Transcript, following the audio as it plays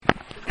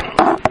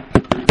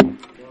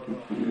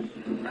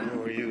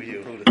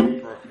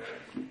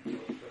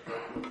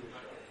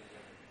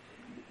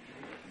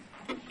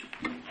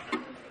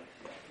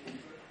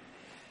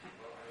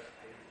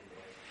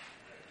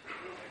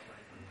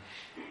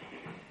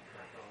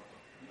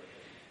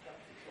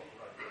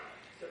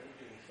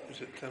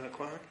Is it 10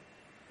 o'clock?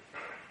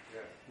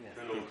 Yeah.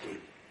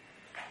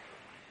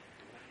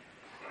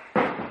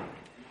 10:02.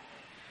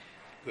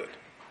 Good.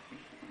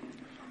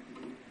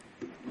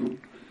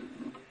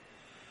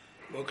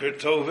 Boker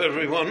Tov,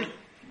 everyone.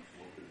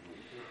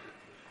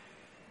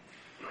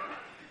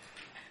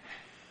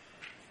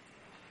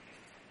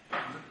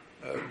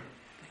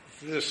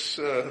 This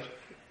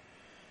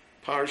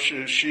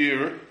Parshat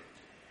Shir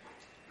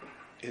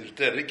is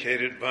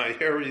dedicated by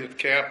Harriet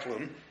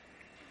Kaplan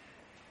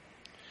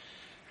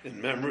in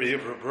memory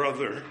of her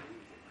brother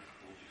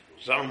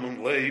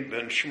Zalman Leib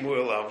and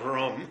Shmuel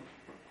Avram.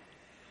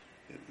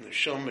 The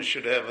Neshama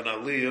should have an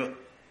aliyah,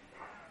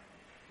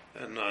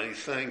 and I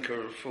thank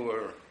her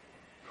for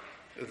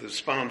the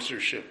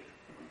sponsorship.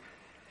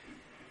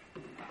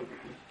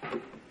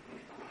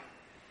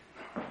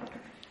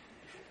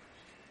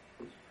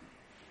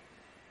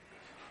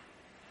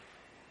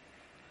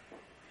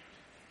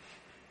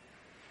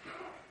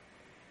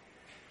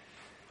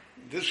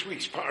 This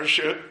week's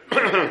Parsha,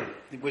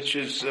 which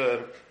is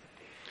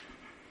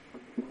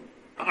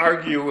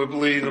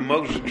arguably the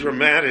most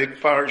dramatic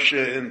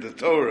Parsha in the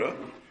Torah.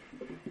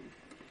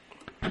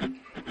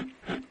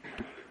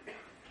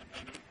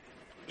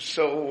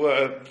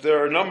 So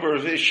there are a number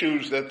of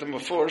issues that the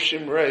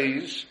Meforshim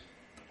raise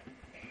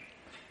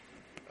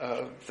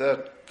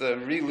that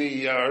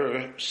really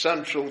are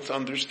central to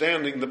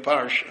understanding the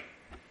Parsha.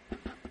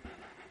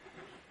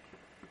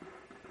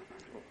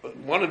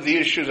 One of the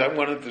issues I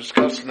want to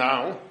discuss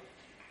now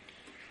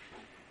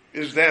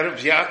is that of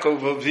Yaakov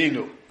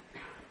Avinu.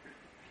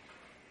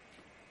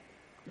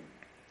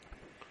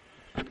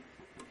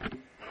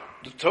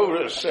 The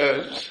Torah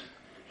says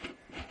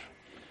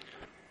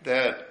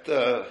that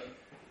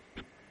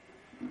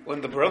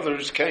when the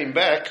brothers came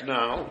back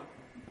now,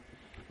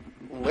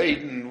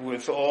 laden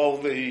with all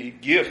the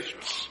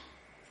gifts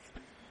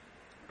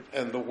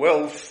and the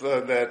wealth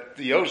that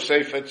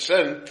Yosef had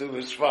sent to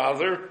his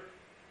father,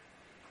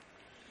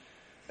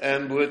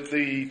 and with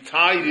the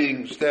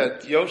tidings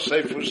that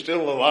Yosef was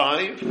still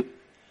alive,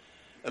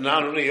 and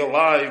not only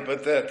alive,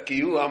 but that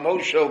Kiyu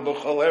HaMoshel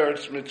B'chol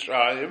Eretz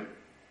Mitzrayim,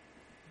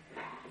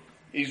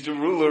 he's the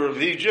ruler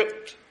of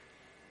Egypt,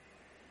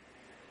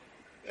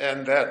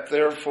 and that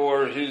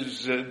therefore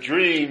his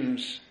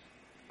dreams,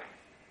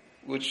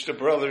 which the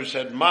brothers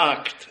had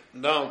mocked,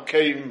 now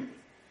came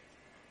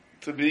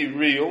to be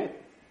real.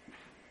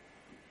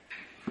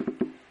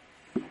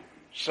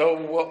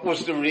 So what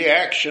was the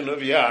reaction of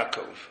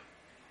Yaakov?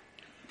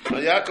 Now,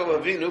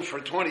 Yaakov Avinu for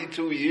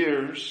 22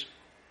 years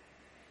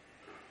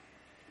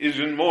is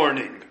in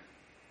mourning.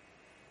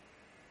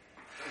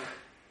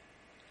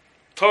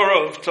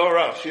 Torah of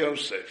Torah,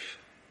 Yosef.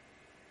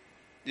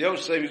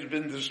 Yosef has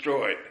been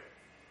destroyed.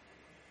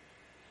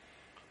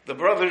 The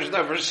brothers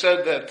never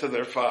said that to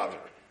their father.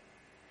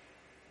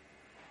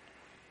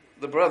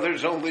 The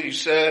brothers only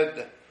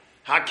said,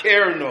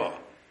 Hakerno.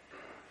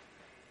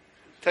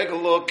 Take a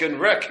look and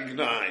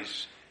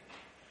recognize.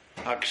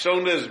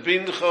 Aksones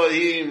bincha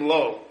im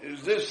lo.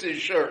 Is this his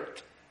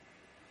shirt?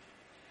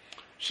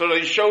 So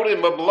they showed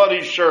him a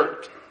bloody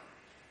shirt.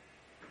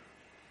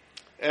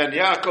 And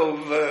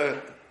Yaakov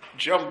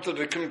jumped to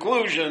the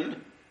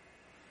conclusion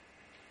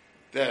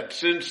that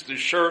since the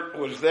shirt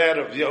was that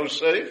of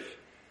Yosef,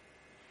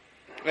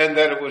 and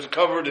that it was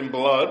covered in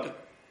blood,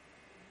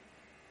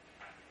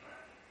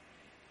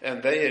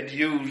 and they had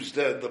used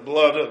the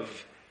blood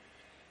of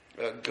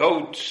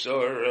goats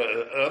or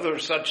other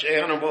such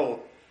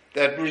animal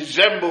that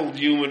resembled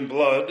human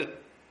blood,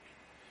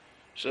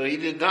 so he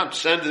did not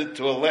send it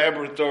to a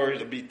laboratory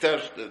to be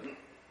tested.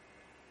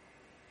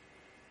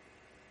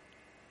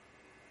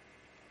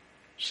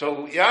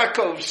 So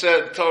Yaakov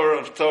said,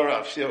 Torah of Torah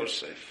of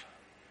Yosef.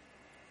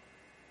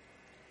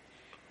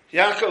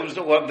 Yaakov is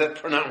the one that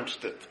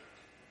pronounced it.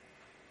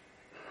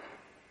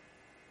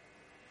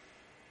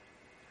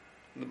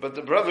 But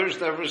the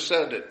brothers never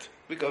said it,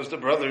 because the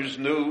brothers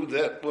knew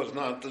that was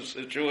not the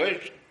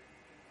situation.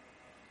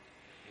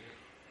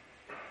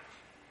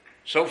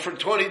 So for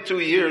 22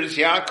 years,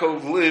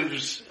 Yaakov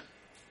lives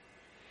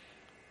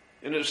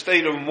in a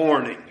state of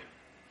mourning,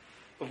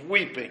 of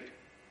weeping.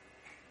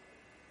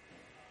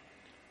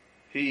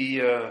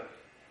 He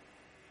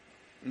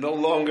no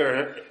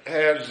longer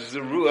has the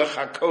Ruach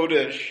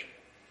HaKodesh,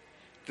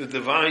 the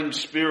divine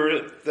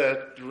spirit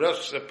that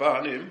rests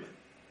upon him,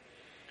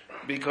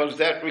 because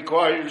that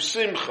requires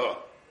simcha.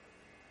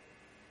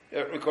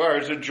 It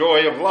requires a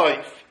joy of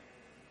life.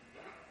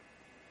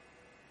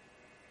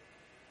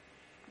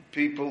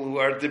 People who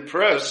are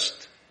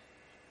depressed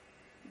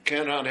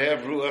cannot have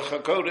Ruach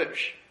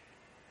HaKodesh.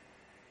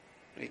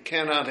 They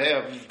cannot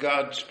have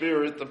God's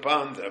Spirit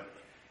upon them,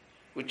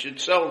 which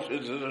itself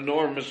is an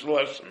enormous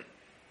lesson.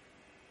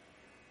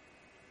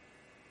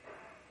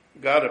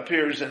 God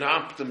appears in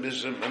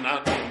optimism and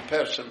not in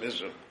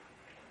pessimism.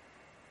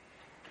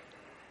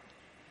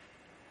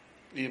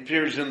 He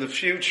appears in the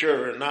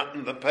future and not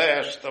in the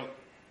past.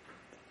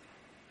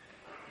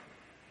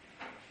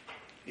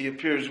 He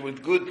appears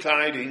with good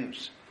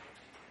tidings.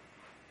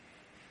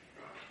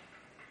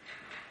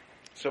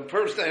 So a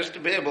person has to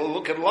be able to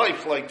look at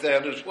life like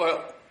that as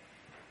well.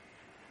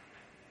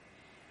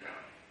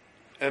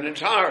 And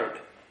it's hard,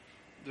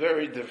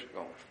 very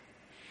difficult.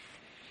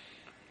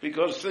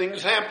 Because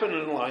things happen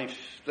in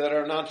life that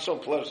are not so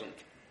pleasant.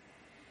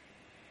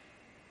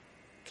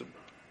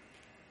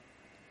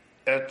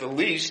 At the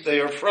least, they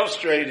are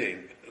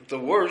frustrating. At the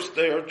worst,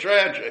 they are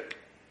tragic.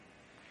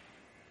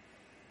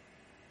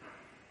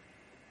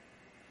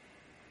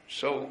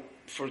 So,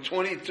 for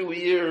 22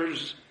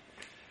 years,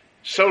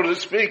 so to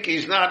speak,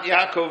 he's not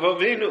Yaakov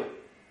Avinu.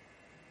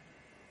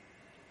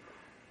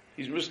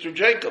 He's Mr.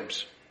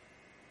 Jacobs.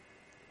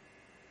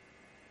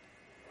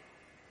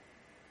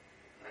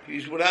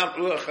 He's without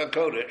Ruach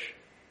HaKodesh.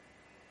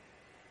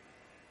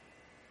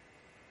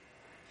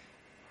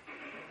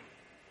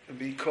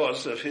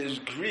 Because of his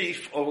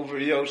grief over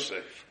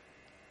Yosef.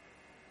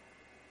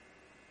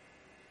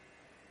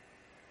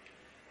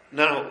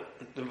 Now,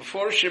 the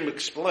Meforshim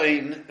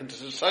explain, and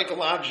it's a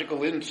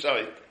psychological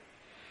insight.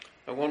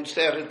 I once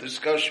had a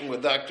discussion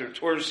with Dr.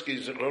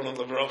 Twersky, Zichrono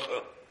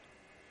Livrocha,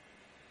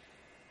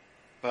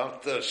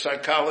 about the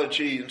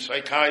psychology and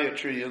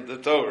psychiatry in the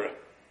Torah.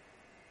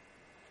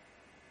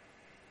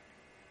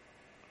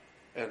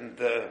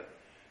 And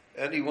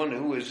anyone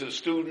who is a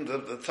student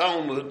of the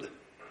Talmud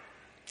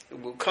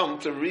will come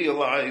to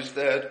realize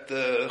that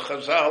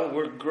Chazal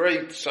were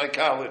great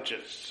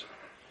psychologists.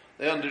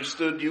 They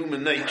understood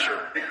human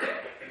nature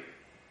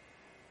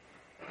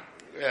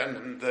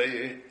and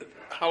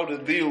how to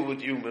deal with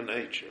human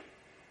nature.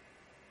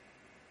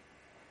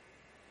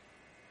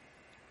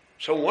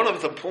 So one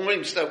of the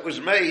points that was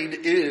made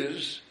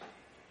is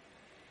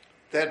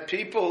that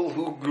people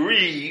who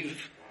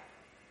grieve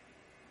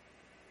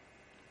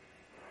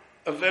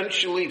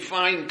eventually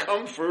find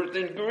comfort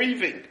in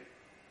grieving.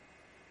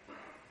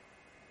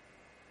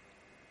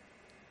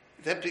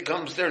 That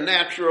becomes their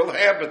natural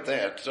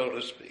habitat, so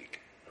to speak.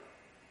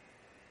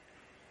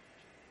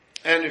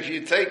 And if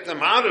you take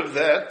them out of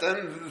that,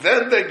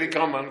 then they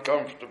become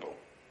uncomfortable.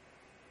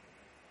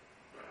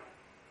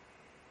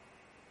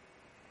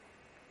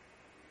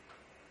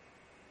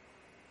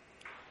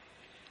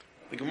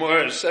 The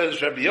Gemara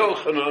says Rabbi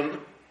Yochanan,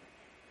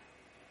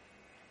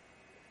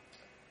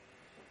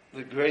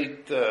 the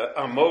great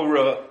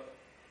Amora,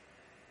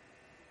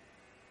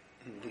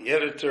 the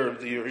editor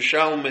of the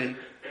Yerushalmi,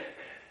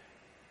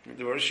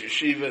 the Rosh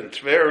Yeshiva in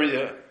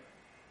Tveria,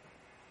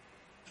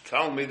 the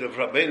Talmud of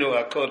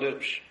Rabbeinu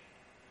HaKodesh,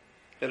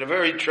 had a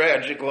very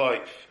tragic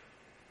life.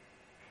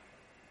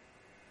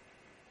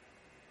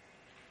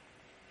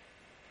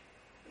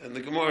 And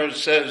the Gemara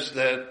says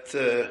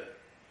that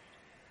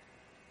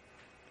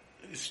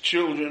his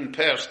children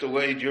passed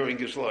away during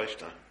his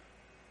lifetime.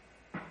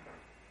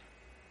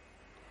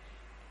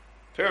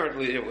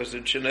 Apparently it was a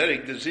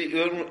genetic disease,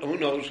 who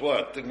knows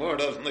what. The Gemara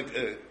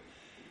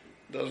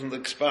doesn't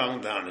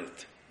expound on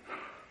it.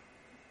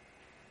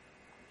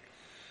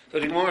 So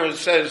the Gemara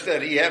says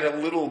that he had a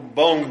little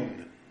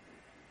bone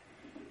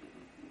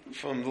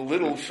from the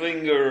little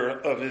finger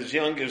of his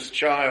youngest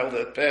child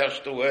that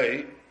passed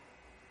away,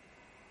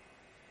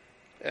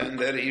 and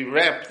that he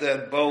wrapped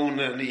that bone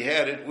and he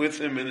had it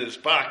with him in his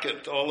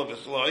pocket all of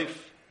his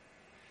life,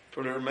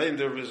 for the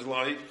remainder of his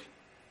life.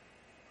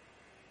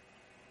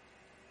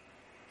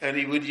 And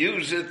he would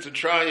use it to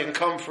try and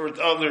comfort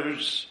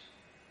others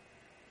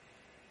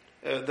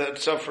that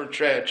suffer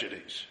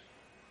tragedies.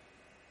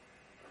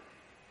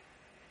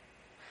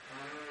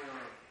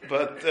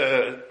 But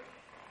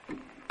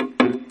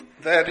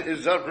that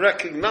is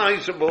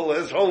unrecognizable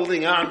as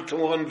holding on to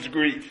one's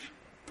grief.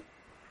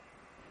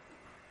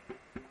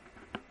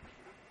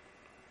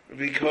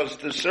 Because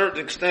to a certain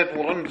extent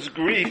one's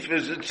grief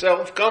is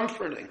itself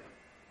comforting.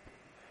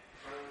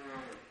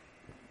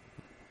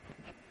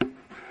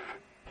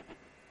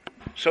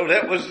 So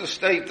that was the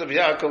state of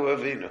Yaakov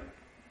Avinu.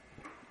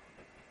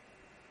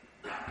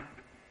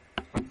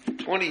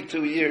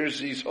 22 years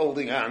he's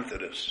holding on to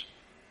this.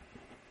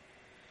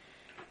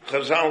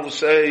 Chazal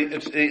say,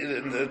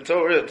 in the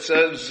Torah it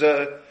says,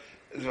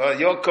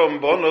 Vayokom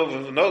bonov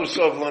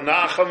v'nosov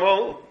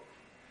l'nachamo,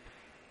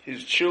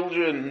 his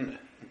children,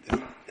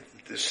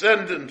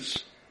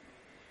 descendants,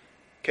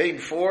 came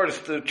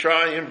forth to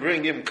try and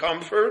bring him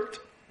comfort.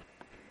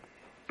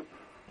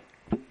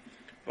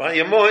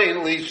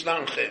 Vayamoin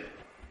lisnanchem.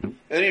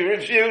 And he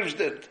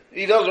refused it.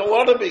 He doesn't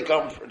want to be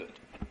comforted.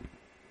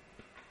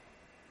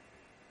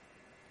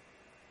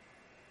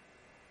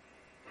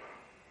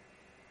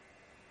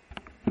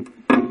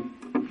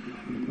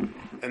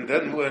 And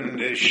then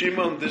when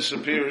Shimon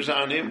disappears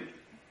on him,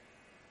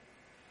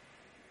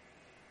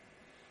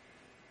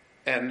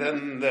 and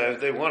then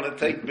they want to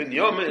take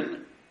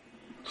Binyamin,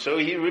 so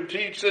he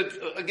repeats it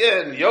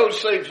again.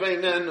 Yosef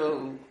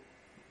einenu,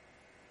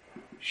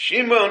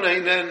 Shimon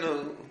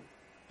einenu,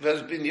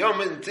 Ves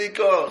Binyamin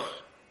tikoch.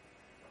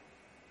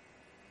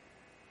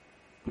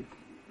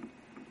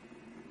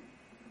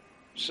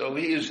 So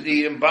he is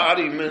the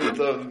embodiment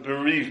of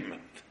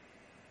bereavement.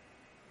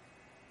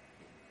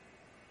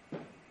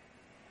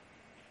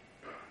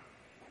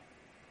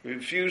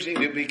 Refusing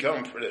to be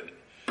comforted.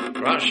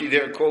 Rashi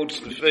there quotes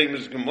the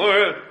famous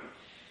Gemara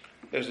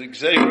as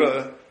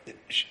Xera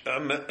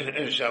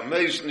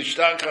Shameis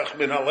Nishtakach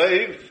Min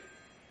Alev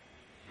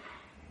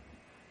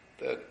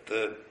that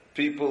the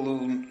people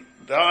who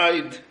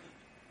died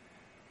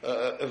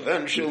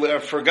eventually are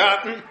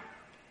forgotten.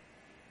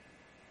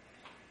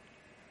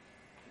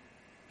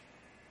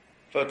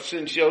 But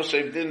since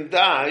Yosef didn't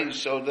die,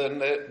 so then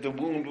the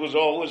wound was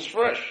always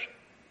fresh.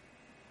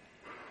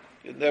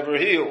 It never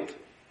healed.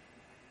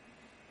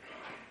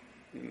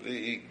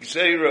 The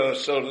gzeira,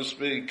 so to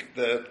speak,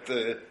 that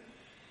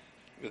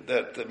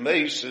the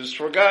mace is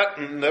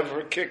forgotten,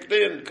 never kicked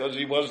in because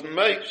he wasn't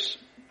mace.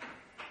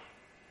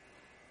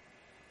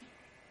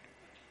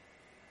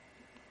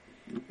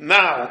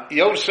 Now,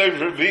 Yosef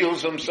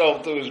reveals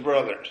himself to his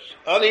brothers.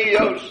 Ani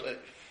Yosef.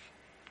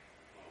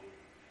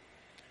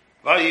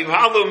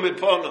 Vayivhalu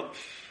miponav.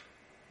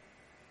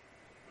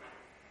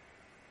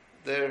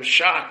 They're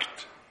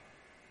shocked.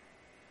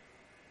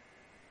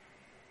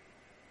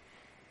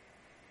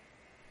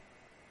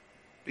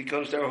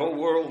 Because their whole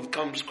world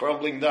comes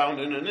crumbling down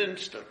in an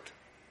instant.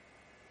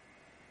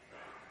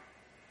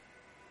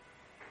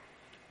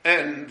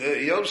 And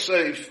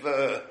Yosef,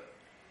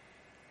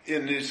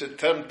 in his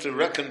attempt to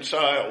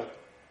reconcile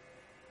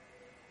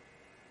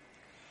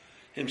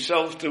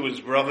himself to his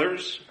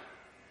brothers,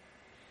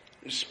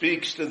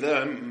 speaks to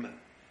them,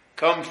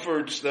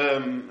 comforts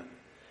them,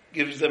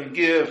 gives them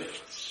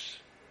gifts,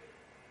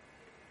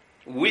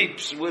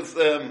 weeps with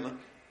them.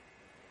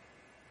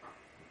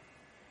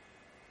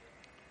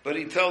 But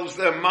he tells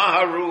them,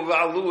 Maharu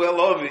v'alu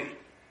elovi.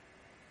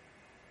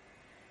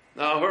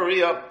 Now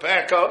hurry up,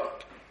 pack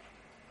up,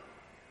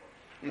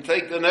 and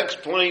take the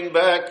next plane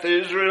back to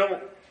Israel.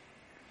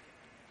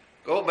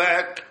 Go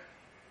back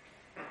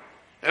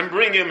and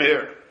bring him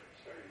here.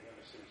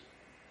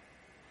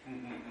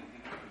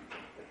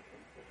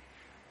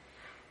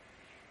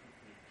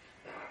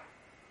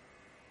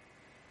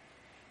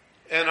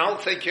 And I'll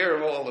take care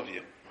of all of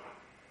you.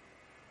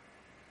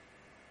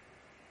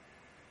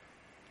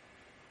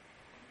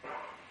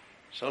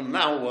 So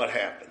now what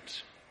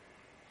happens?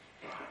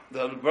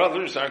 The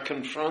brothers are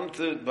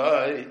confronted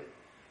by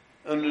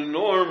an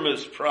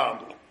enormous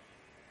problem.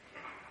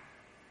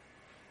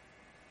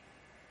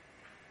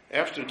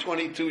 After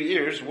 22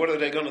 years, what are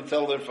they going to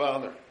tell their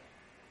father?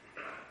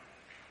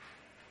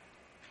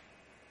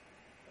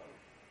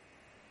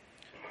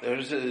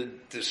 There's a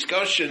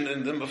discussion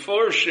in the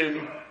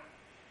Meforshim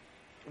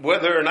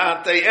whether or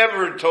not they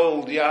ever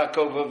told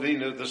Yaakov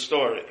Avinu the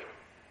story.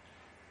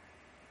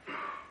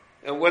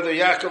 And whether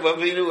Yaakov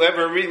Avinu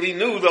ever really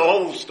knew the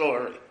whole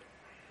story.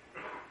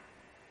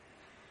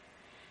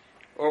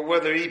 Or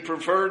whether he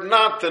preferred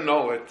not to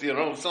know it. You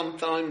know,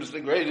 sometimes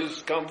the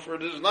greatest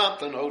comfort is not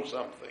to know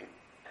something.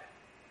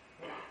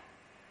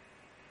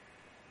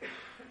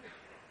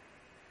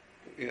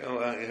 You know,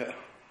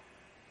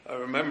 I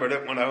remember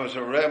that when I was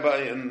a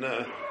rabbi in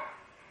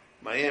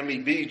Miami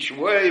Beach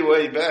way,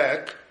 way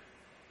back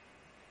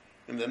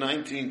in the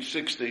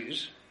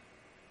 1960s.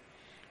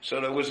 So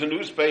there was a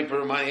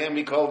newspaper in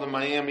Miami called the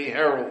Miami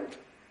Herald.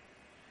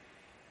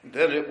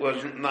 Then it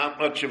was not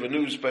much of a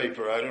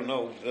newspaper. I don't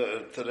know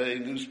if today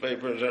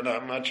newspapers are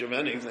not much of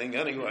anything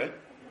anyway.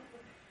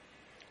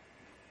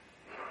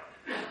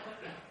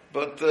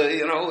 But,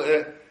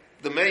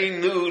 the main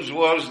news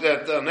was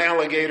that an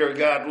alligator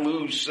got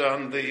loose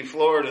on the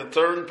Florida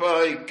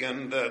Turnpike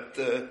and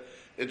that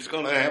it's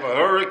going to have a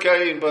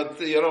hurricane, but,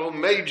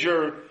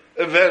 major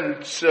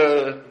events,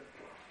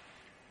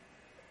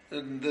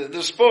 and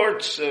the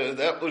sports,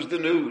 that was the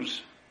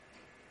news.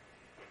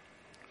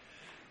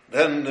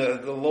 Then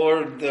the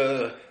Lord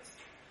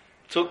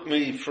took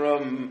me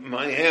from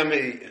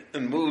Miami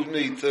and moved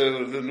me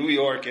to the New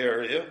York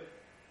area.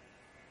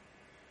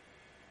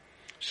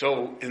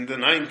 So in the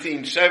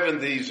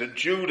 1970s, a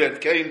Jew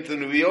that came to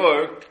New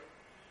York,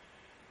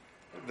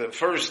 the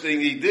first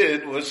thing he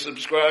did was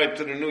subscribe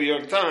to the New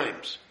York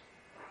Times.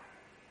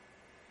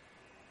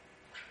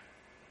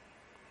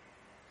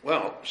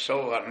 Well,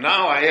 so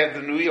now I had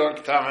the New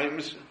York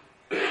Times.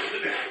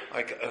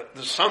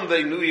 The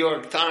Sunday New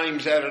York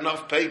Times had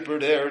enough paper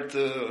there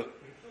to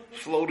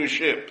float a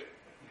ship.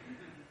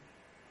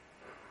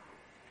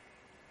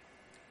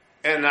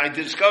 And I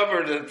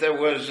discovered that there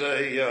was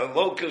a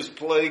locust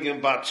plague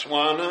in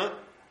Botswana,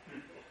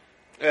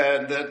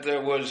 and that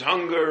there was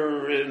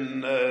hunger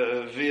in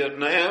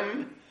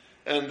Vietnam,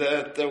 and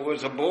that there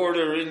was a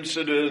border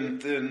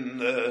incident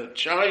in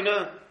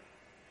China.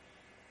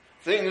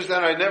 Things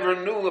that I never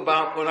knew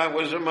about when I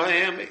was in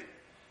Miami.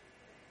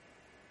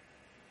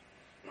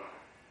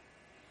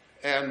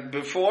 And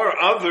before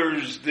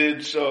others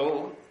did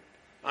so,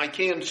 I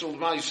canceled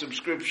my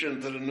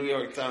subscription to the New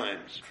York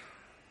Times.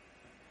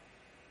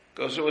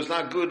 Because it was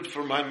not good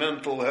for my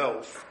mental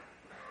health.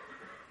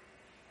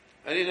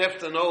 I didn't have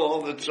to know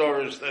all the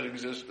tzores that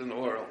exist in the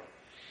world.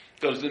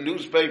 Because the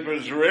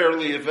newspapers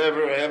rarely, if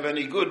ever, have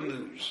any good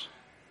news.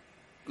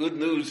 Good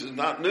news is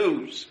not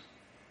news.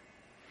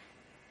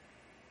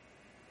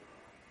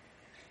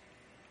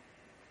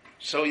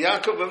 So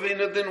Yaakov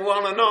Avinu didn't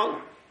want to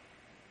know.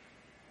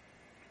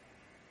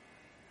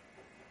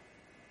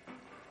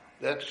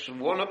 That's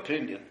one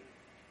opinion.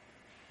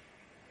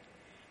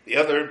 The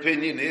other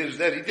opinion is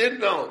that he did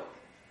know.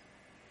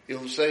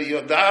 He'll say,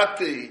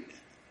 Yodati,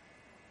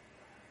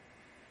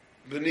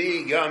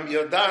 B'ni gam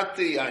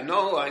yodati, I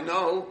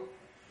know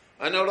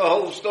the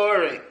whole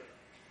story.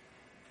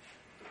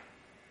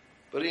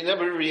 But he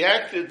never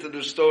reacted to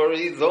the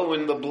story, though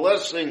in the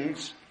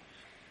blessings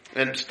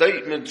and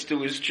statements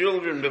to his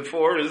children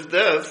before his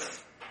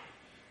death,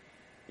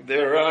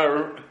 there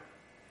are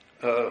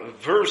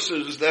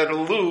verses that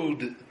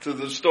allude to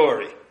the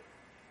story.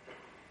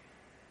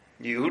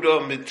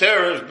 Yehuda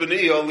miterev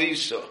b'ni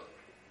Elisa.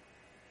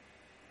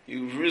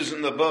 You've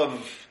risen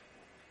above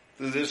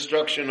the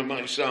destruction of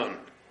my son.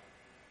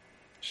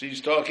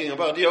 She's talking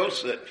about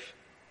Yosef.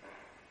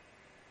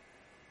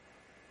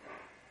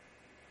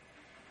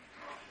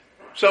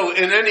 So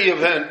in any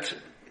event,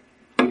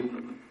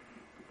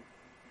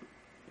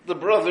 the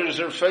brothers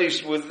are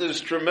faced with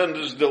this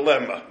tremendous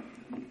dilemma.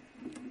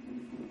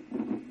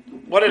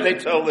 What did they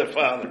tell their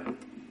father?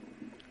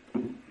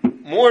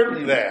 More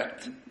than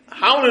that,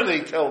 how did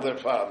they tell their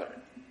father?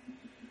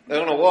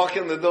 They're going to walk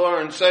in the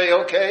door and say,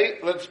 okay,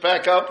 let's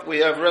pack up. We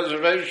have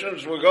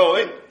reservations. We're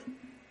going.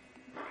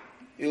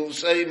 He'll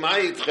say,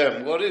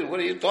 Ma'itchem. What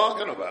are you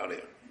talking about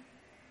here?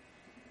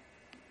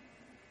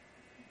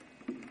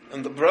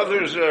 And the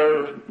brothers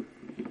are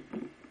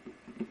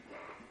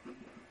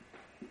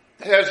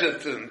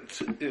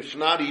hesitant, if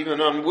not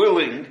even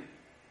unwilling,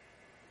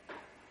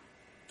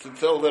 to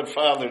tell their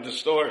father the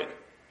story.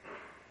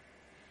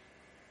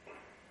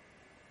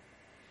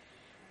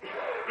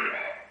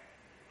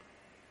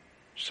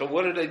 So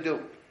what do they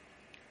do?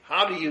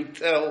 How do you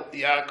tell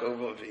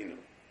Yaakov Avinu?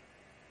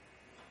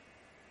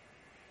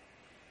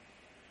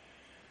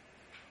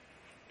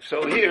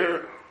 So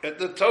here, at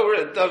the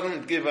Torah, it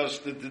doesn't give us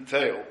the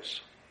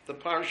details. The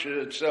Parshat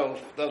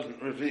itself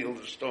doesn't reveal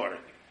the story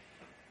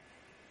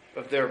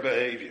of their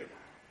behavior.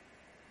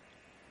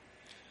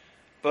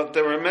 But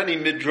there are many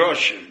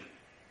midrashim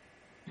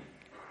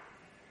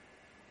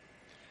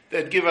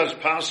that give us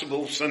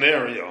possible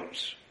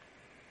scenarios.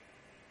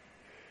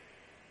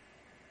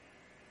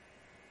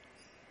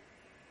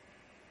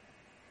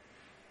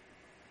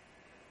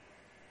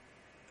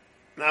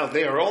 Now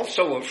they are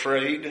also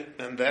afraid,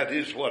 and that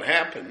is what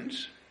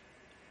happens,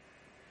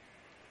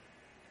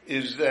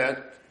 is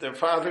that their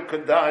father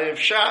could die of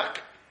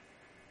shock.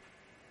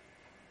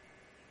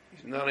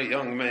 He's not a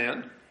young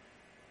man.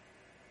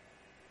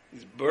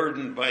 He's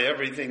burdened by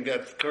everything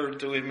that's occurred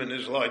to him in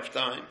his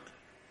lifetime.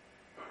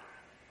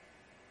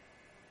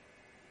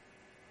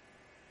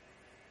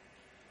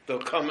 They'll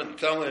come and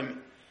tell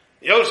him,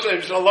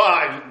 Yosef's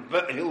alive,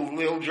 but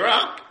he'll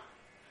drop.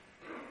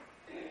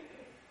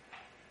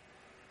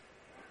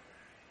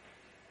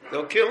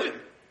 They'll kill him.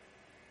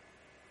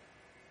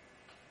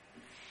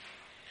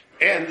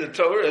 And the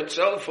Torah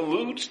itself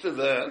alludes to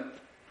that.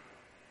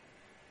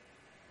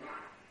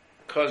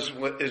 Because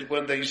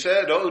when they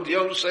said, oh,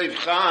 Yosef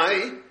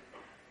Chai,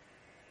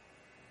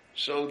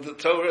 so the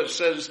Torah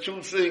says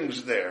two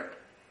things there.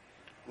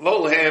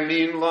 Lo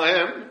hamin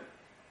lahem.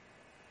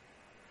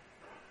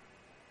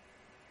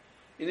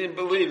 He didn't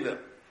believe them.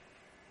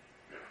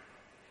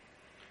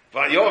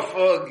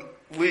 Vayofog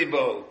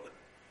libo.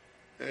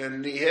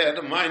 And he had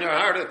a minor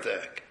heart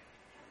attack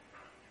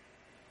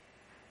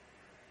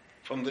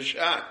from the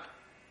shock.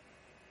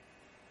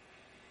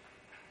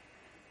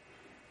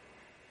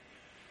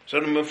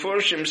 So the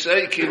Meforshim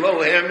say, Ki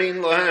lo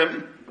hamin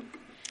lahem.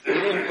 He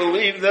didn't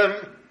believe them.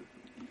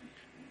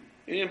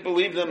 He didn't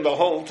believe them the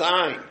whole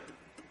time.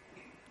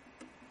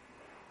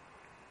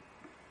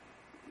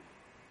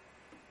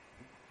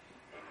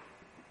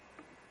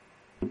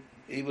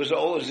 He was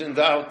always in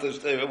doubt as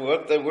to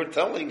what they were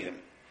telling him.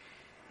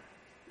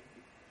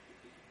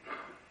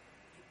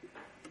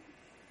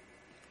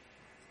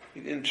 He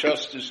didn't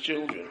trust his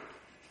children.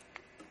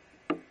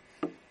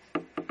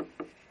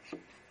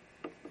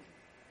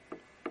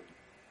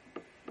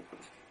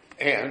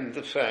 And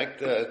the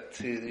fact that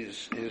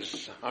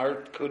his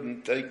heart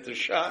couldn't take the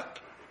shock.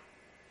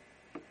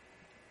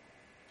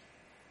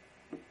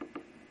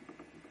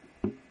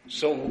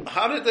 So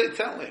how did they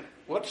tell him?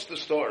 What's the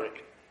story?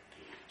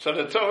 So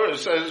the Torah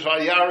says,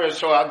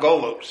 Vayares or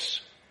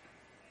Agolos.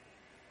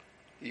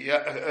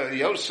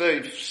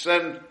 Yosef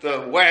sent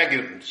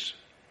wagons,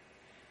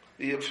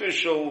 the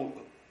official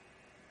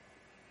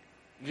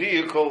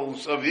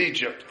vehicles of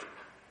Egypt.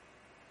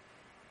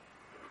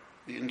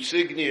 The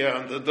insignia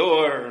on the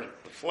door,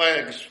 the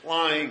flags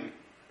flying.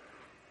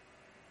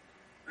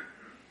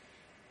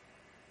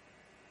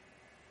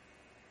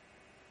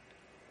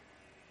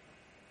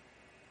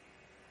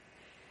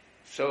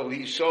 So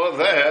he saw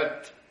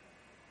that.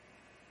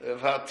 So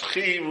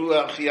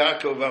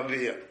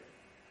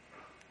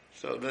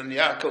then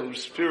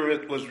Yaakov's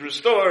spirit was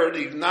restored.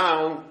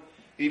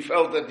 He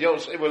felt that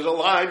Yosef was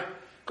alive,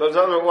 because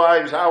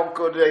otherwise how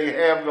could they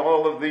have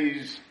all of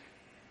these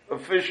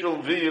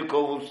official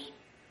vehicles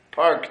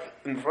parked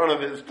in front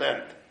of his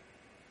tent?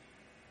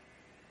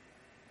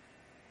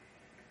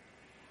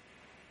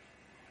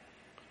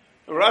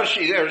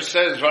 Rashi there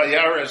says,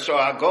 Vayares or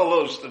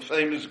Agolos, the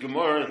famous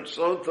Gemara in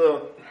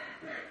Sota,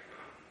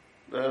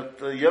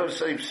 that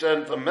Yosef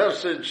sent a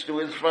message to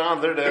his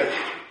father that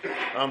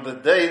on the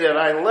day that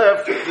I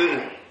left,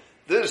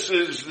 this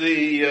is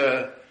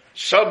the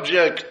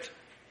subject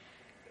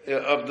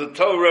of the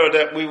Torah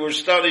that we were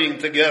studying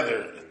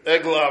together,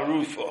 Egla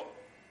Rufa.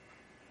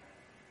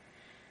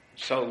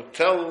 So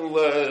tell,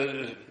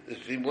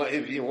 if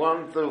you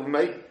want to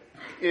make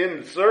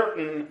him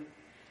certain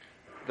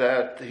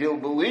that he'll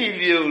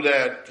believe you,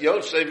 that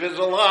Yosef is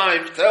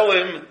alive, tell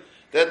him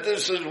that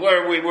this is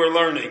where we were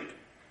learning.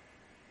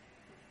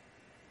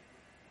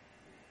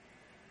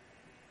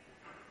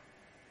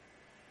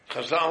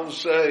 Chazal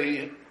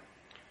say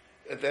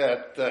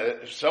that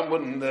if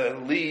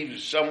someone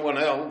leaves someone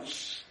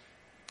else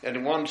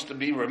and wants to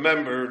be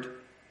remembered,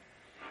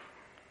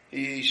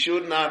 he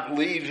should not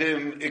leave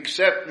him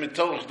except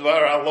mitoch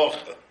dvar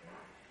halacha,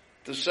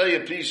 to say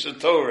a piece of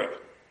Torah.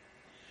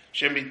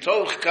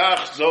 Shemitoch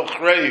kach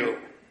zochreu.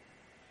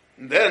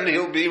 Then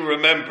he'll be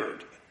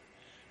remembered.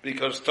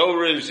 Because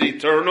Torah is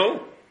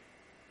eternal.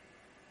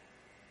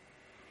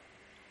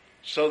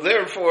 So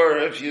therefore,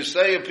 if you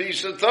say a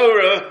piece of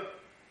Torah,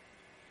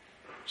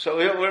 so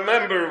he'll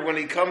remember when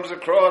he comes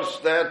across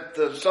that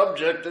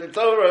subject in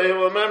Torah,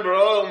 he'll remember,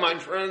 oh, my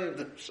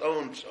friend,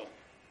 so-and-so.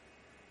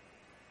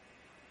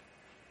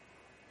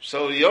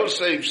 So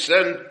Yosef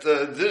sent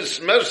this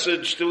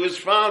message to his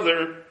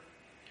father.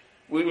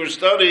 We were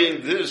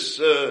studying this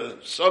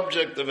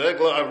subject of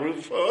Egla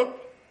Arufa,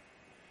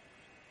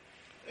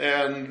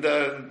 and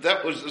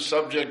that was the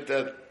subject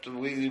that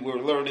we were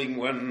learning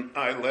when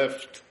I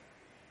left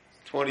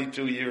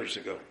 22 years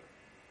ago.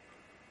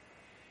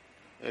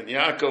 And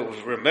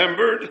Yaakov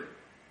remembered.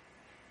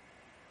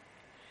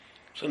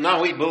 So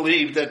now he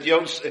believed that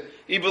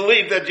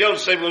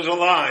Yosef was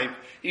alive.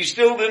 He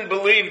still didn't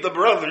believe the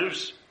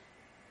brothers.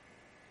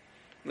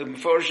 The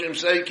Meforshim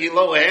say, Ki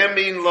lo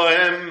hamin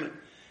lohem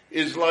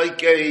is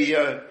like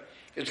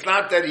it's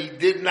not that he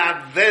did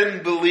not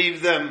then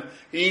believe them.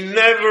 He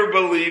never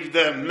believed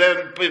them,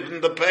 never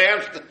in the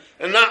past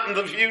and not in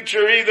the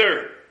future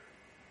either.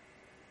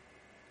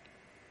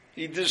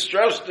 He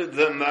distrusted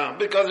them now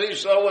because he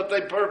saw what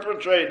they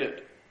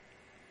perpetrated.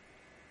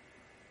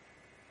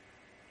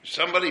 If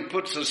somebody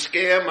puts a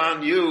scam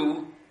on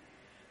you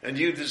and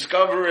you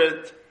discover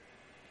it,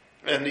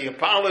 and he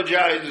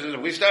apologizes,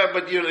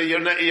 but you're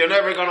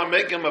never going to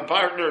make him a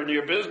partner in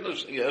your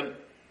business again.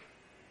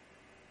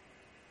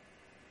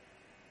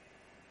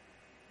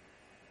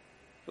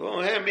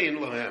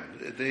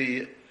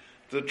 The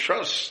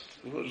trust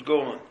was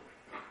gone.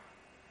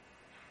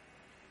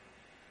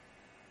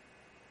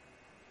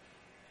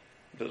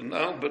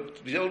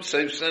 But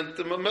Yosef sent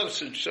him a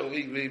message, so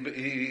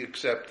he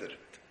accepted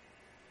it.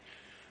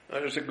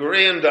 There's a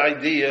grand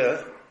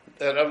idea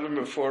that other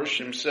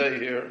Meforshim say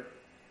here.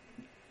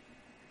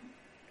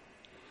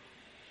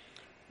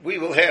 We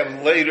will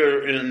have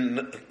later in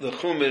the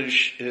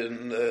Chumash,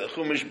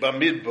 Chumash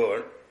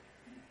Bamidbar,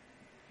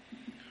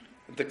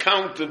 the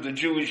count of the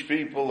Jewish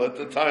people at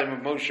the time of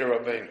Moshe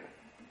Rabbeinu.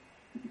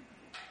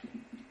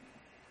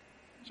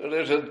 So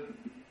there's a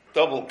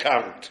double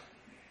count.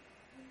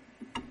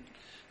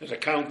 There's a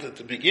count at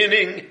the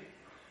beginning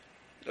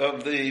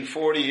of the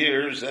 40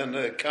 years and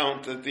a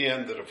count at the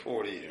end of the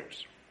 40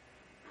 years.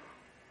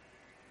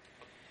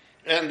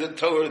 And the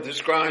Torah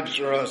describes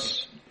for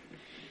us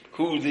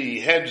who the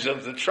heads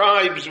of the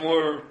tribes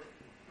were,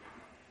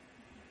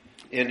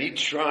 in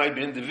each tribe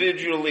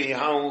individually,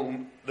 how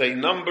they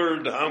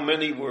numbered, how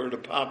many were the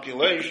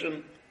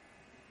population.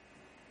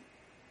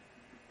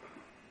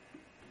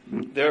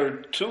 There are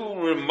two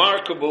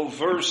remarkable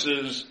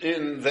verses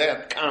in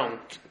that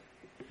count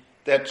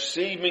that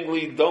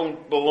seemingly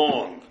don't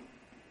belong.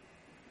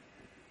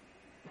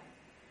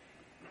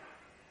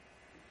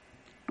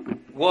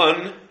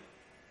 One,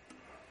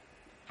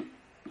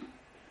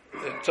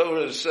 the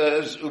Torah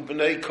says,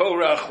 Ubnei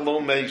Korach lo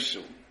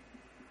mesu.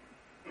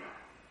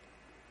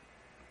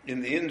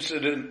 In the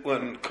incident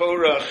when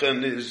Korach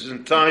and his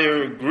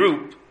entire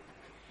group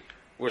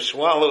were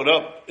swallowed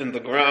up in the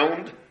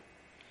ground,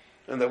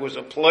 and there was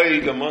a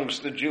plague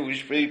amongst the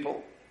Jewish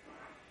people,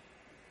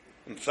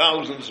 and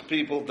thousands of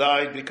people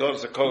died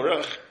because of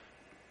Korach.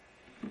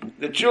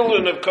 The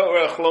children of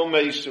Korach lo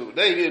mesu,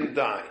 they didn't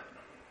die.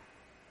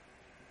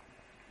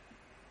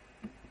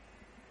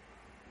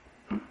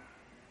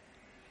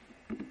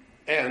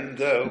 And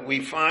we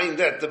find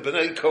that the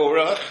Bnei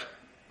Korach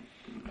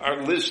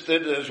are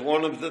listed as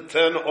one of the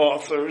 10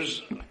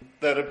 authors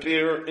that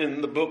appear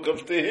in the book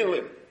of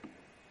Tehillim.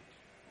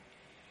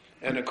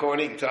 And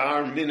according to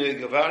our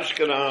minig of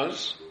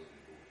Ashkenaz,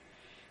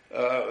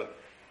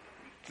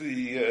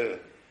 the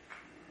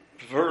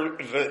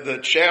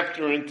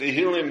chapter in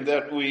Tehillim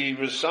that we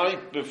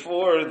recite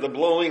before the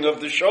blowing of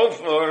the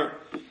shofar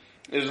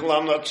is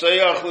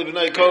Lamatzeach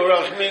Libnei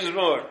Korach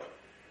Mizmor.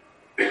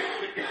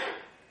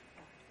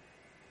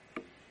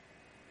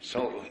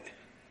 So,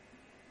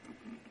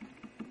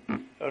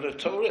 the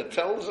Torah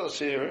tells us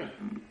here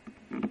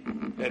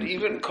that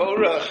even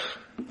Korach,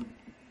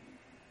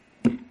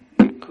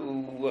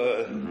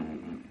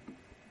 who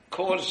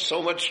caused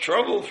so much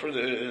trouble for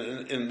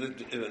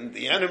in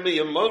the enemy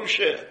of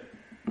Moshe,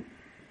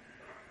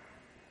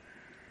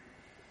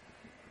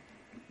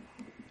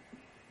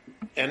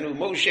 And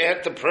Moshe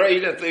had to pray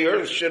that the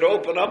earth should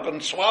open up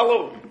and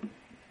swallow him.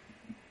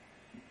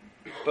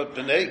 But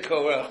B'nai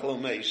Korach lo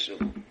mesu.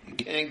 You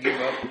can't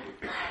give up.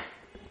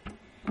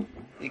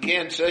 You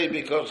can't say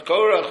because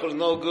Korach was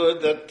no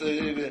good that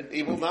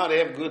he will not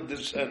have good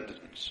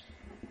descendants.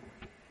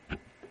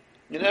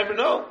 You never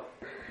know.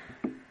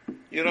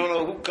 You don't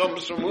know who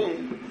comes from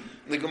whom.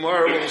 The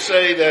Gemara will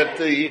say that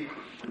the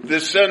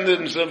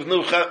descendants of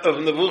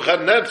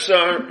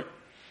Nebuchadnezzar,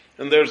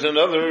 and there's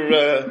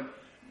another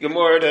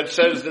Gemara that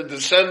says the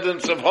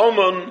descendants of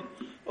Haman,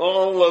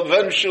 all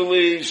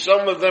eventually,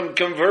 some of them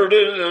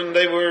converted and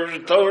they were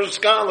Torah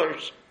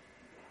scholars.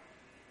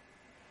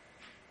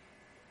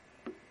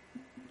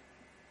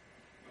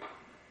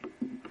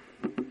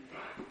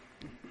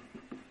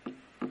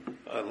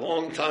 A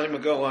long time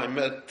ago I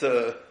met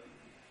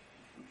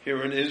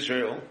here in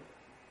Israel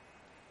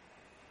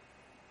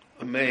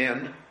a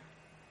man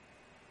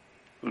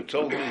who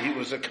told me he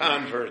was a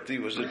convert, he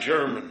was a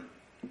German.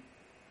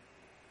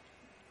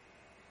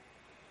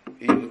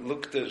 He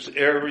looked as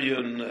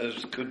Aryan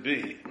as could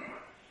be.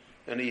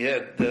 And he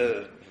had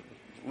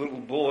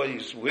little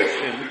boys with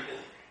him.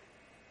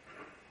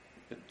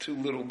 Two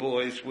little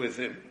boys with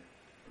him.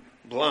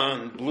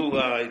 Blonde,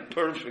 blue-eyed,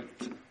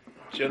 perfect,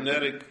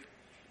 genetic,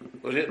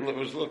 what Hitler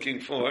was looking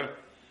for.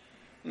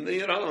 And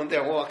and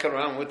they're walking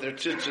around with their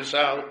tzitzis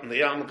out and the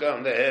yarmulke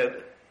on their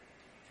head.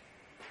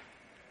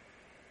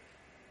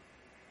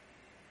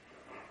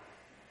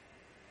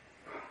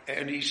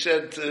 And he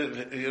said,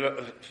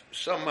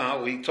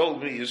 somehow he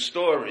told me his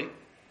story.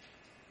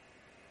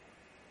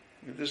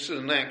 This is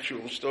an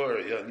actual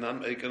story. I'm not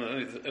making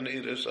any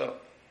of this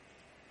up.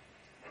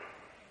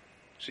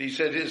 So he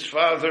said his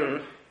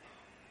father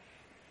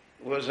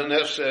was an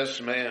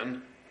SS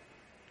man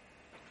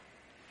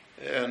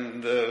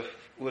and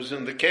was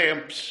in the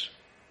camps.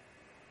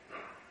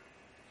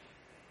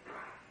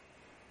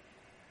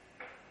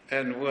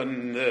 And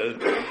when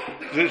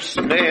this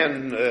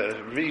man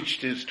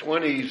reached his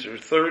 20s or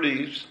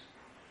 30s,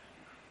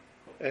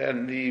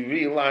 and he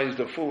realized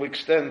the full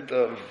extent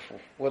of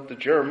what the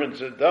Germans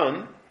had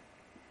done,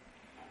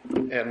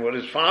 and what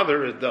his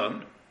father had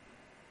done,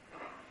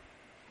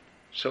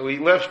 so he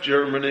left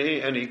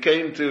Germany and he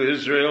came to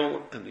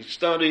Israel and he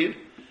studied,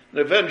 and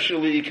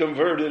eventually he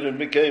converted and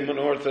became an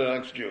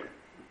Orthodox Jew.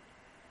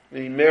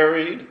 He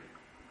married,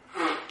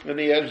 and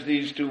he has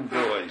these two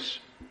boys.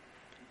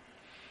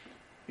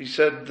 He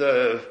said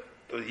a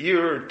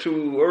year or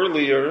two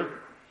earlier,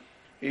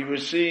 he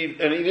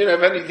received, and he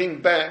didn't have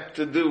anything back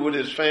to do with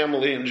his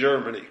family in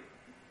Germany.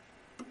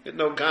 He had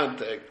no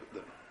contact with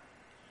them.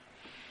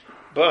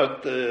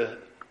 But a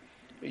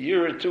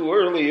year or two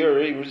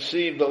earlier, he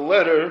received a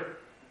letter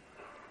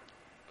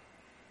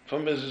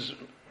from his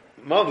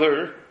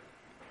mother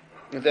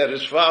that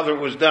his father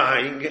was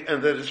dying,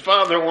 and that his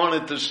father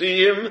wanted to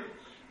see him,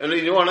 and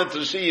he wanted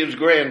to see his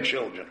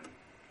grandchildren.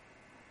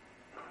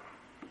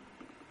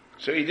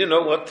 So he didn't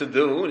know what to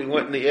do, and he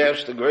went and he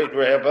asked the great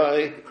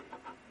rabbi,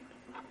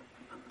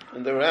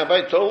 and the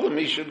rabbi told him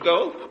he should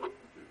go.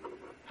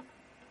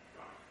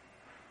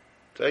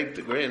 Take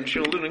the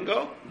grandchildren and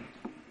go.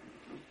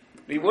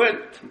 He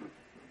went.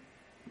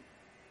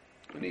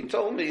 And he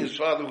told me his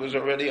father was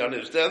already on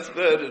his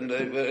deathbed and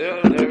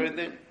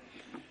everything.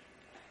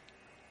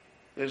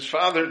 His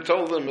father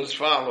told him as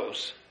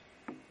follows.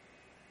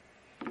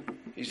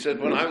 He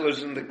said, when I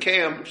was in the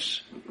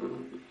camps,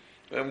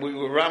 and we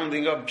were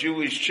rounding up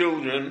Jewish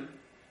children,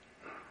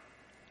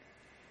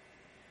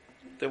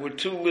 there were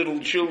two little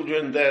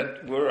children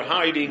that were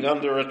hiding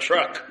under a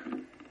truck.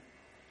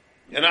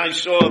 And I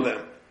saw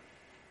them.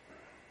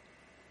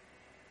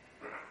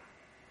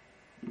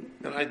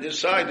 And I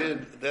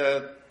decided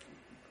that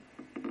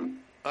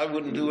I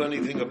wouldn't do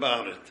anything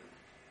about it.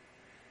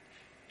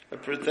 I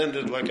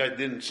pretended like I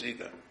didn't see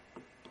them.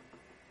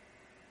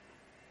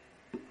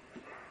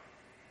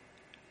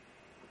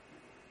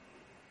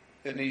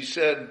 And he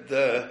said,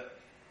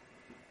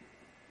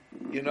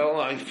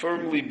 I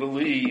firmly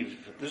believe,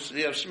 this is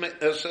the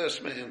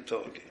SS man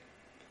talking,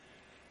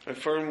 I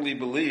firmly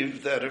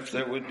believe that if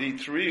there would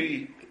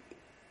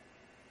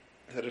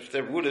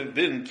have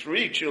been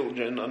three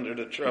children under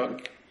the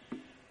truck,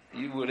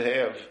 you would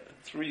have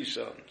three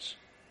sons.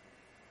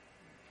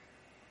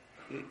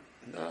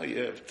 Now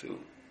you have two.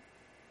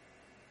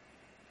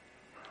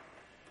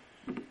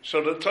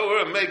 So the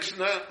Torah makes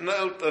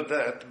note of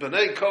that.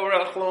 B'nai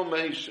Korach lo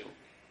mesu.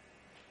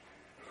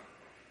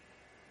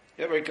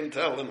 You ever can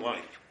tell in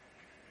life.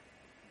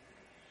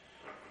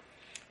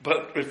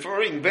 But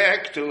referring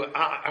back to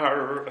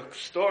our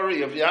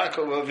story of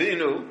Yaakov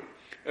Avinu,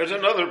 there's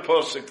another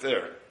posuk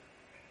there.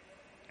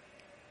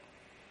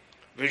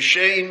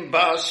 V'shem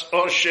bas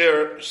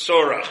Osher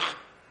Sorach.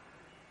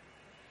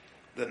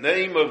 The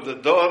name of the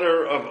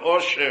daughter of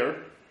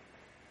Osher,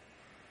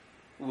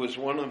 who was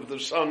one of the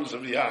sons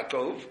of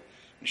Yaakov,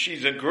 and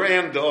she's a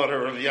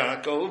granddaughter of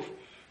Yaakov,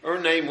 her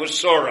name was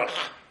Sorach.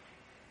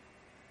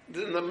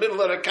 In the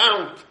middle of the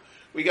count,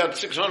 we got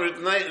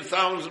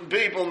 600,000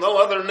 people, no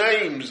other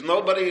names,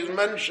 nobody is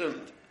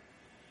mentioned.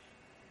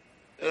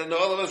 And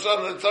all of a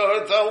sudden the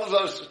Torah tells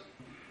us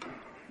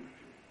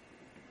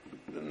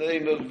The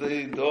name of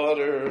the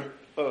daughter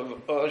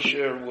of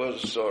Asher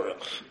was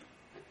Sorach.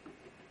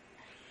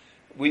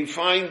 We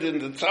find in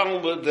the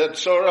Talmud that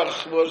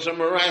Sorach was a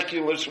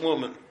miraculous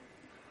woman.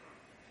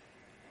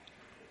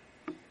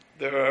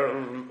 There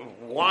are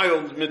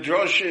wild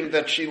midrashim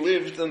that she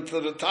lived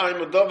until the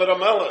time of David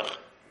HaMelech.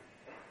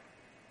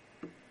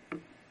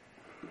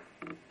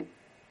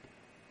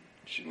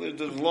 She lived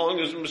as long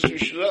as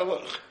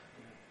Methuselah.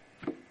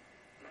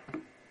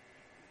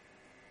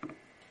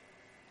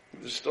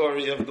 The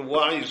story of the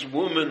wise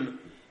woman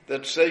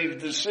that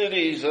saved the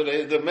cities,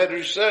 the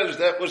Medrash says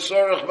that was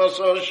Sorach bas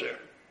Asher.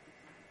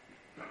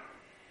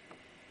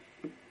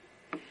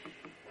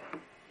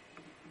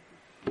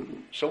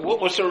 So what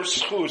was her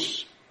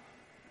schus?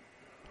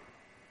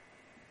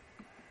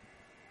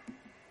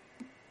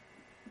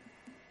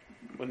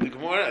 When the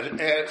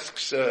Gemara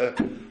asks,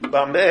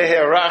 Bameh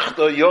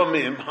herachta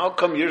yomim, how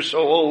come you're so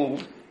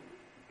old?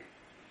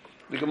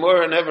 The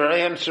Gemara never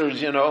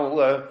answers,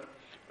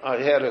 I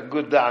had a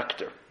good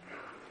doctor.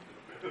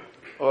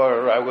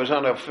 Or I was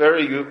on a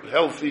very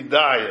healthy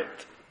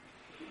diet.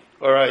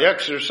 Or I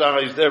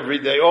exercised every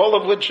day, all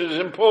of which is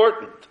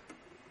important.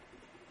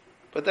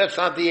 But that's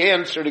not the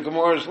answer the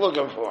Gemara is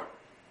looking for.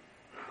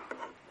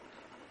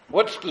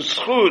 What's the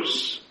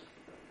schus?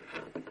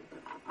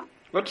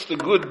 What's the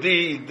good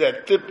deed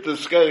that tipped the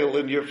scale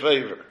in your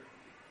favor?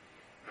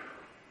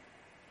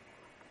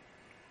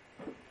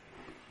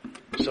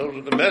 So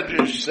the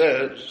Medrash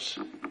says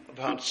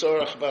about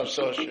Sorach bas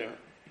Asher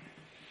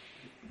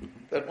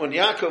that when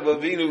Yaakov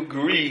Avinu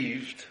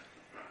grieved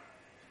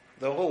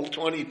the whole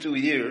 22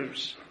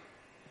 years,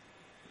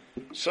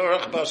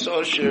 Sorach bas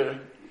Asher,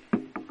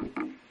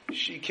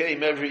 she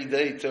came every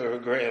day to her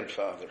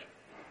grandfather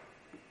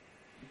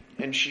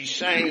and she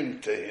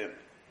sang to him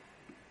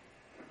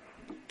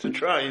to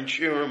try and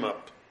cheer him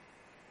up.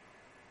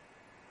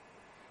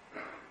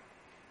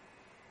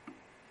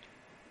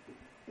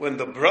 When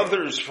the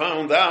brothers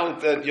found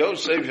out that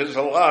Yosef is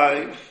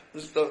alive,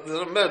 this is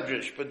a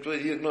medrash, but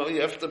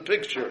you have to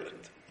picture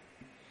it.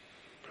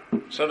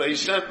 So they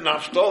sent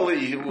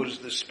Naphtali, who was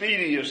the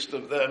speediest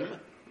of them,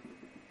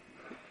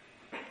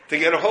 to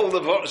get a hold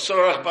of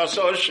Sorach bas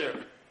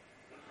Asher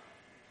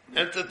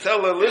and to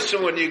tell her,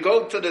 listen, when you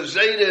go to the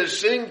Zaydah,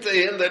 sing to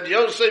him that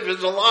Yosef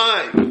is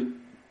alive.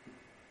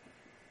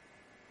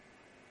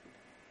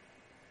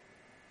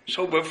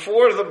 So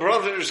before the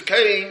brothers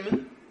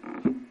came,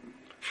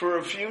 for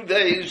a few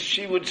days,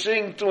 she would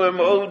sing to him,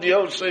 Od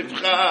Yosef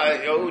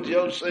Chai, Od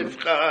Yosef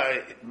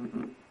Chai.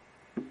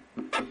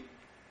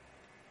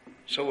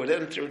 So it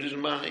entered his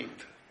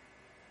mind.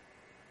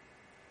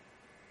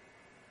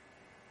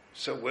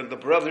 So when the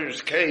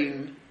brothers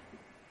came,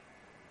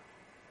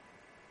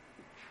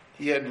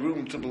 he had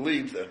room to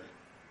believe them.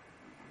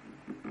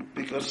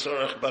 Because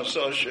Sorach bas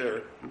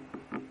Asher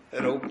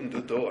had opened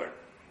the door.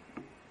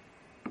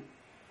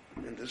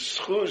 And the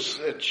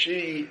schus that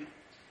she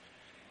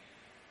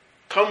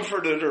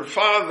comforted her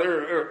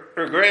father,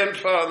 her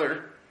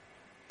grandfather,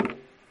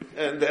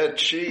 and that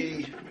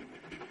she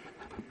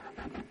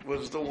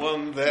was the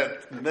one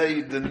that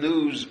made the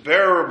news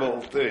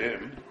bearable to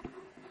him.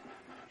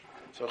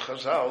 So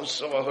Chazal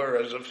saw her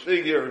as a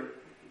figure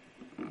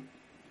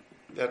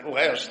that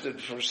lasted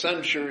for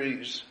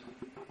centuries,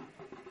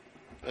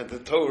 and the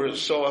Torah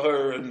saw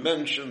her and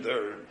mentioned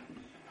her,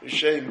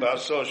 Shem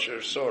bas Asher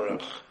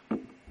Sorach.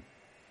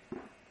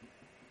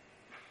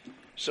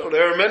 So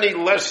there are many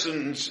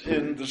lessons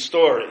in the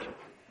story.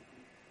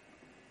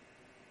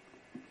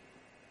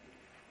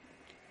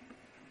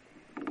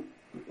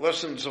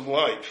 Lessons of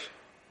life.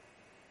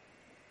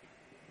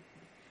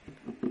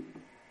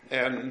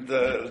 And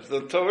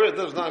the Torah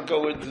does not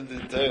go into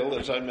detail,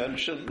 as I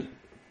mentioned,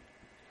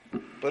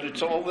 but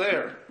it's all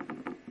there.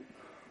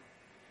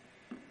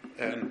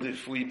 And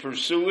if we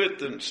pursue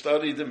it and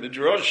study the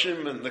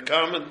Midrashim and the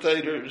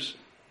commentators,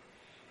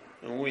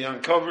 and we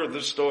uncover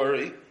the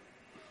story,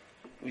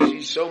 we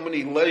see so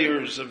many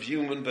layers of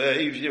human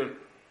behavior,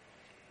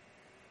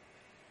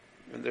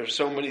 and there are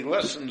so many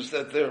lessons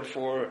that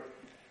therefore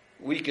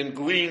we can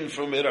glean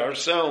from it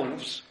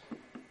ourselves.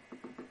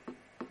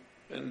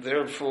 And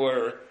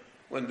therefore,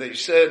 when they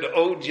said,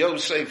 Od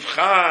Yosef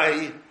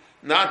Chai,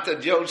 not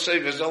that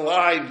Yosef is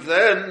alive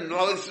then,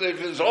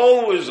 Yosef is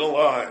always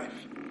alive.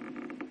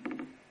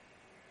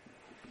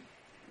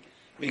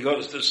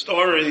 Because the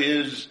story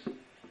is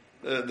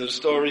the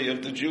story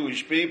of the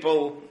Jewish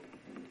people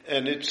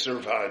and its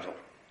survival.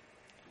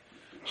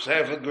 So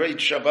have a great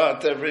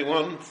Shabbat,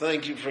 everyone.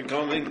 Thank you for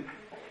coming.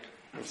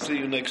 We'll see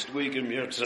you next week in Mirza.